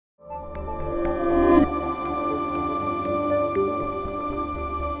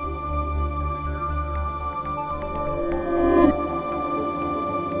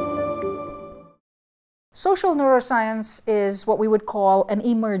Social neuroscience is what we would call an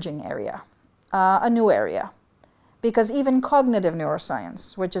emerging area, a new area, because even cognitive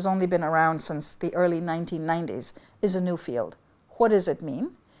neuroscience, which has only been around since the early 1990s, is a new field. What does it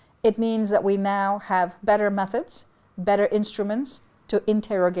mean? It means that we now have better methods, better instruments to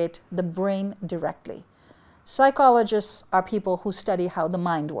interrogate the brain directly. Psychologists are people who study how the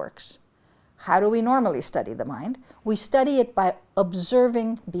mind works. How do we normally study the mind? We study it by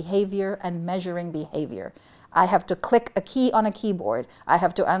observing behavior and measuring behavior. I have to click a key on a keyboard. I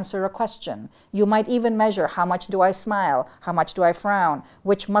have to answer a question. You might even measure how much do I smile, how much do I frown,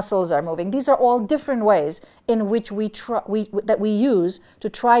 which muscles are moving. These are all different ways in which that we use to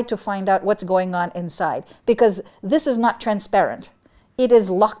try to find out what's going on inside. Because this is not transparent. It is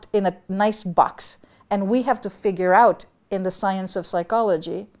locked in a nice box. And we have to figure out in the science of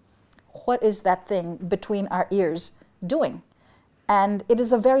psychology, what is that thing between our ears doing? And it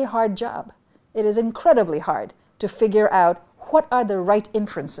is a very hard job. It is incredibly hard to figure out what are the right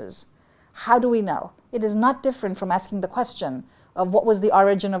inferences. How do we know? It is not different from asking the question of what was the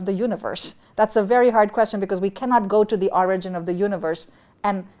origin of the universe. That's a very hard question because we cannot go to the origin of the universe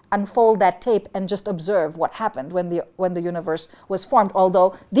and unfold that tape and just observe what happened when the universe was formed.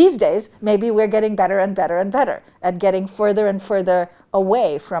 Although these days, maybe we're getting better and better and better at getting further and further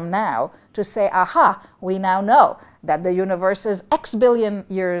away from now to say, aha, we now know that the universe is X billion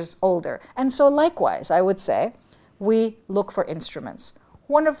years older. And so likewise, I would say, we look for instruments.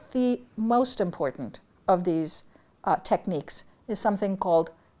 One of the most important of these techniques is something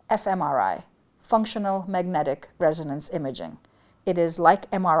called fMRI, functional magnetic resonance imaging. It is like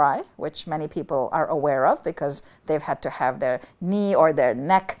MRI, which many people are aware of because they've had to have their knee or their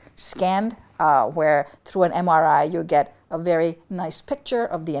neck scanned, where through an MRI you get a very nice picture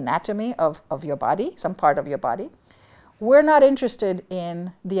of the anatomy of your body, some part of your body. We're not interested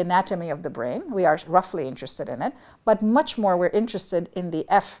in the anatomy of the brain. We are roughly interested in it, but much more we're interested in the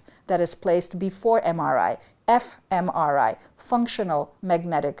F that is placed before MRI, fMRI, functional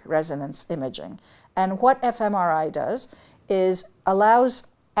magnetic resonance imaging. And what fMRI does is allows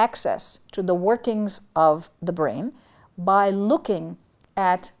access to the workings of the brain by looking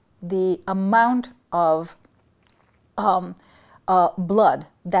at the amount of blood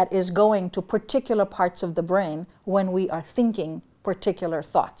that is going to particular parts of the brain when we are thinking particular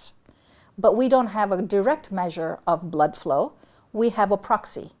thoughts. But we don't have a direct measure of blood flow. We have a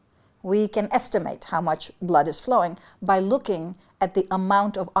proxy. We can estimate how much blood is flowing by looking at the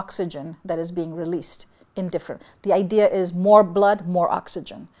amount of oxygen that is being released in different. The idea is more blood, more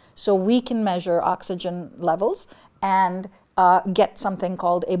oxygen. So we can measure oxygen levels and get something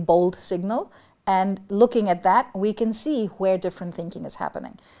called a bold signal. And looking at that, we can see where different thinking is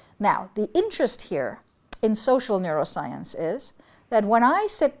happening. Now, the interest here in social neuroscience is that when I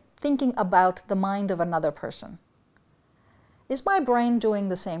sit thinking about the mind of another person, is my brain doing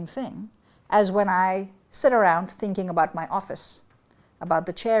the same thing as when I sit around thinking about my office, about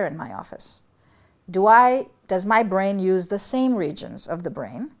the chair in my office? Does my brain use the same regions of the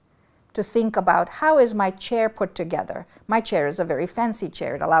brain to think about how is my chair put together? My chair is a very fancy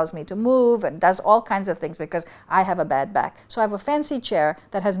chair. It allows me to move and does all kinds of things because I have a bad back. So I have a fancy chair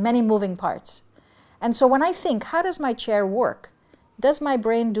that has many moving parts. And so when I think, how does my chair work? Does my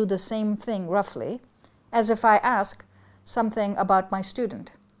brain do the same thing roughly as if I ask something about my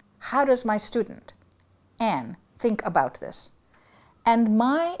student? How does my student, Anne, think about this? And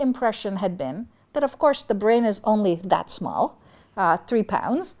my impression had been that, of course, the brain is only that small, 3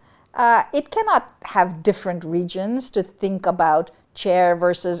 pounds. It cannot have different regions to think about chair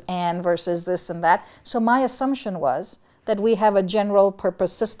versus Anne versus this and that. So my assumption was that we have a general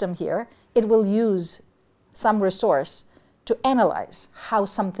purpose system here. It will use some resource to analyze how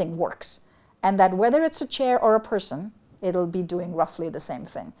something works. And that whether it's a chair or a person, it'll be doing roughly the same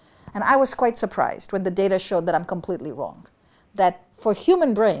thing. And I was quite surprised when the data showed that I'm completely wrong. That for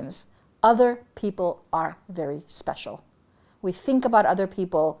human brains, other people are very special. We think about other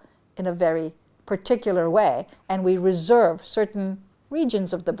people in a very particular way, and we reserve certain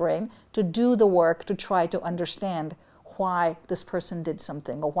regions of the brain to do the work to try to understand why this person did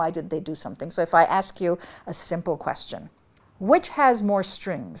something or why did they do something. So if I ask you a simple question, which has more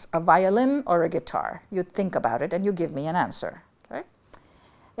strings, a violin or a guitar? You think about it and you give me an answer. Okay?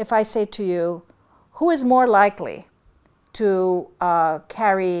 If I say to you, who is more likely to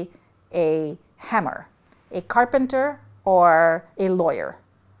carry a hammer, a carpenter or a lawyer?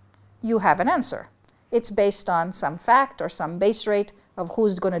 You have an answer. It's based on some fact or some base rate of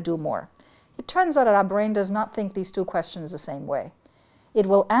who's going to do more. It turns out that our brain does not think these two questions the same way. It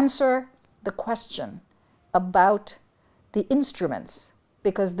will answer the question about the instruments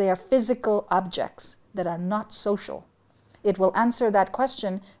because they are physical objects that are not social. It will answer that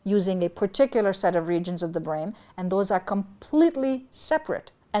question using a particular set of regions of the brain, and those are completely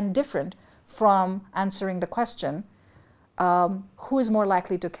separate and different from answering the question, who is more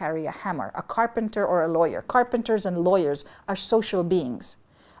likely to carry a hammer, a carpenter or a lawyer? Carpenters and lawyers are social beings.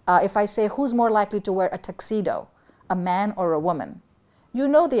 If I say, who's more likely to wear a tuxedo, a man or a woman? You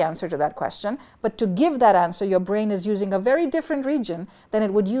know the answer to that question, but to give that answer, your brain is using a very different region than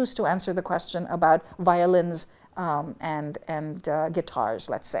it would use to answer the question about violins and guitars,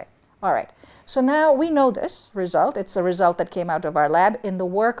 let's say. All right, so now we know this result. It's a result that came out of our lab in the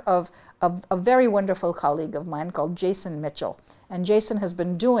work of a very wonderful colleague of mine called Jason Mitchell. And Jason has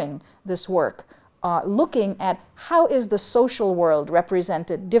been doing this work looking at how is the social world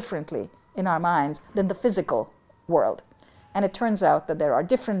represented differently in our minds than the physical world. And it turns out that there are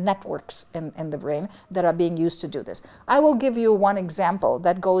different networks in the brain that are being used to do this. I will give you one example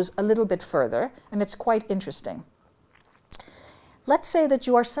that goes a little bit further, and it's quite interesting. Let's say that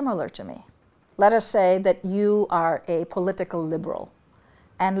you are similar to me. Let us say that you are a political liberal.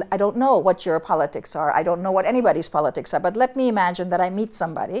 And I don't know what your politics are. I don't know what anybody's politics are. But let me imagine that I meet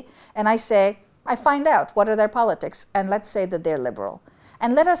somebody and I say, I find out what are their politics, and let's say that they're liberal.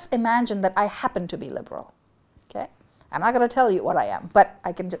 And let us imagine that I happen to be liberal. Okay? I'm not going to tell you what I am, but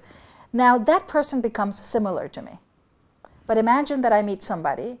I can just... Now that person becomes similar to me. But imagine that I meet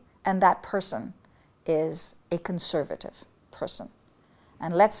somebody and that person is a conservative person.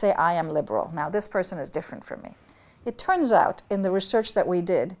 And let's say I am liberal. Now this person is different from me. It turns out in the research that we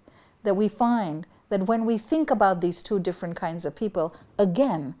did that we find that when we think about these two different kinds of people,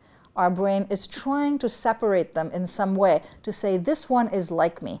 again, our brain is trying to separate them in some way to say this one is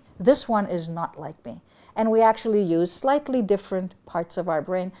like me, this one is not like me. And we actually use slightly different parts of our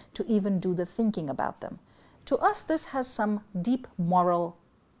brain to even do the thinking about them. To us, this has some deep moral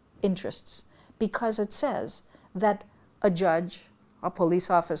interests because it says that a judge, a police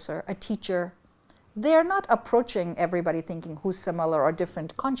officer, a teacher, they're not approaching everybody thinking who's similar or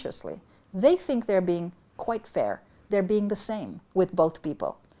different consciously. They think they're being quite fair. They're being the same with both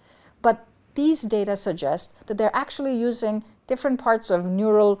people. But these data suggest that they're actually using different parts of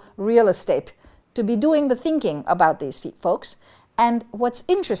neural real estate to be doing the thinking about these folks. And what's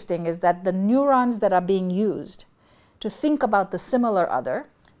interesting is that the neurons that are being used to think about the similar other,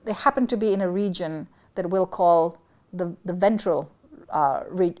 they happen to be in a region that we'll call the ventral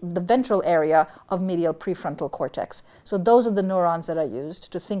area of medial prefrontal cortex. So those are the neurons that are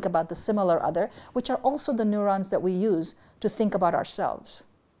used to think about the similar other, which are also the neurons that we use to think about ourselves.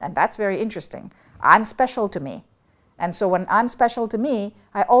 And that's very interesting. I'm special to me. And so when I'm special to me,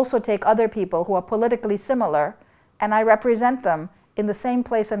 I also take other people who are politically similar and I represent them in the same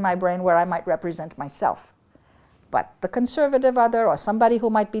place in my brain where I might represent myself. But the conservative other or somebody who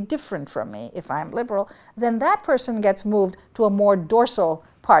might be different from me, if I'm liberal, then that person gets moved to a more dorsal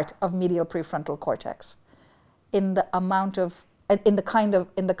part of medial prefrontal cortex in the amount of, in the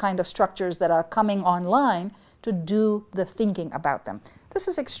kind of structures that are coming online to do the thinking about them. This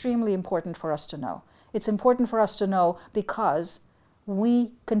is extremely important for us to know. It's important for us to know because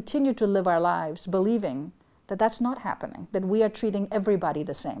we continue to live our lives believing that that's not happening, that we are treating everybody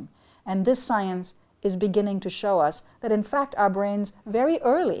the same. And this science is beginning to show us that in fact our brains very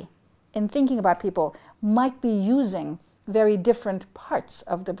early in thinking about people might be using very different parts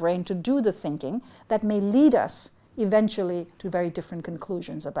of the brain to do the thinking that may lead us eventually to very different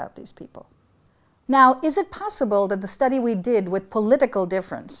conclusions about these people. Now, is it possible that the study we did with political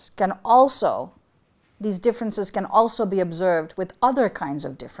difference can also, these differences can also be observed with other kinds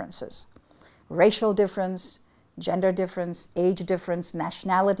of differences? Racial difference, gender difference, age difference,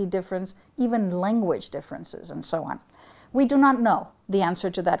 nationality difference, even language differences, and so on. We do not know the answer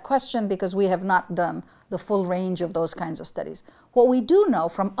to that question because we have not done the full range of those kinds of studies. What we do know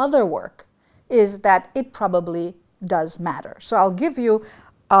from other work is that it probably does matter. So I'll give you,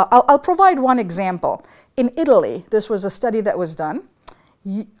 I'll provide one example. In Italy, this was a study that was done.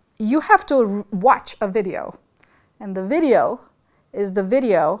 You have to watch a video, and the video is the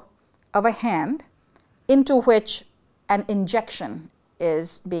video of a hand into which an injection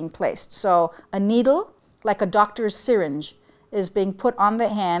is being placed. So a needle, like a doctor's syringe, is being put on the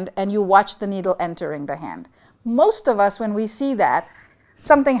hand and you watch the needle entering the hand. Most of us, when we see that,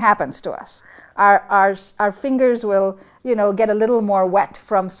 something happens to us. Our fingers will, get a little more wet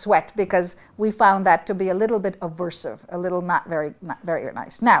from sweat because we found that to be a little bit aversive, a little not very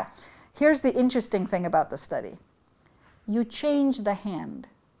nice. Now, here's the interesting thing about the study. You change the hand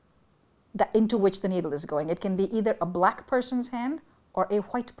into which the needle is going. It can be either a black person's hand or a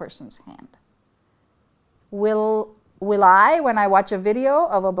white person's hand. Will I, when I watch a video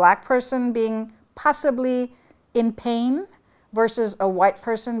of a black person being possibly in pain versus a white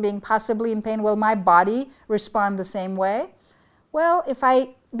person being possibly in pain, will my body respond the same way? Well,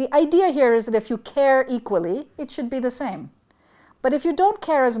 the idea here is that if you care equally, it should be the same. But if you don't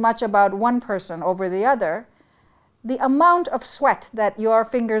care as much about one person over the other, the amount of sweat that your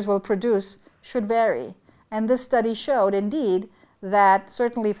fingers will produce should vary. And this study showed, indeed, that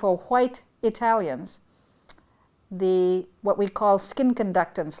certainly for white Italians, what we call skin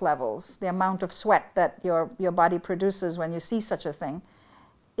conductance levels, the amount of sweat that your body produces when you see such a thing,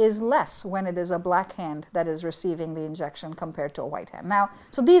 is less when it is a black hand that is receiving the injection compared to a white hand. Now,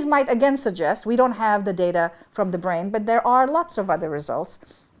 so these might again suggest, we don't have the data from the brain, but there are lots of other results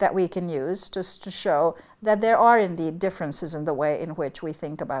that we can use to show that there are indeed differences in the way in which we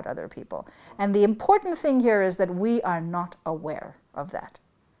think about other people. And the important thing here is that we are not aware of that.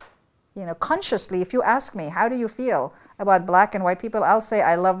 You know, consciously, if you ask me, how do you feel about black and white people, I'll say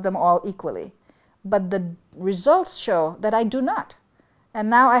I love them all equally. But the results show that I do not. And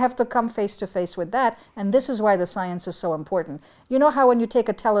now I have to come face to face with that, and this is why the science is so important. You know how when you take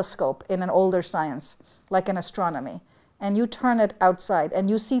a telescope in an older science, like in astronomy, and you turn it outside and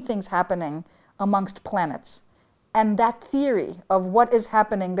you see things happening amongst planets, and that theory of what is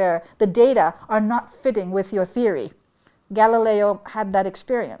happening there, the data are not fitting with your theory. Galileo had that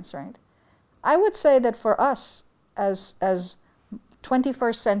experience, right? I would say that for us as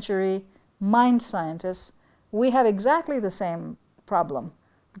 21st century mind scientists, we have exactly the same problem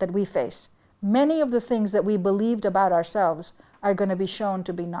that we face. Many of the things that we believed about ourselves are going to be shown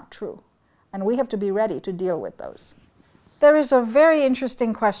to be not true, and we have to be ready to deal with those. There is a very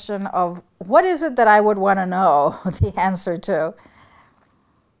interesting question of what is it that I would want to know the answer to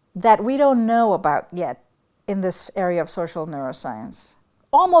that we don't know about yet in this area of social neuroscience.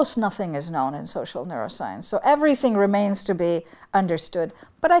 Almost nothing is known in social neuroscience, so everything remains to be understood.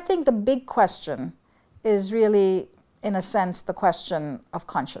 But I think the big question is really, in a sense, the question of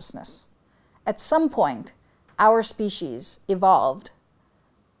consciousness. At some point, our species evolved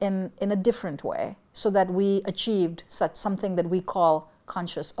in a different way so that we achieved something that we call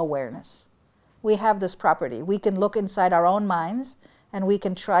conscious awareness. We have this property. We can look inside our own minds and we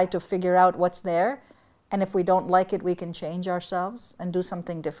can try to figure out what's there, and if we don't like it, we can change ourselves and do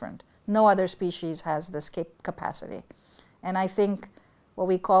something different. No other species has this capacity. And I think what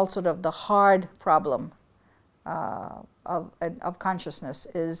we call sort of the hard problem of consciousness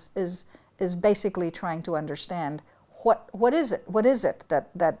is basically trying to understand what is it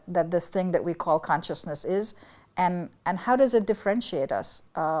that this thing that we call consciousness is, and how does it differentiate us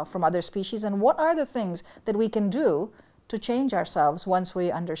from other species, and what are the things that we can do to change ourselves once we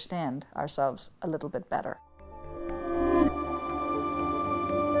understand ourselves a little bit better.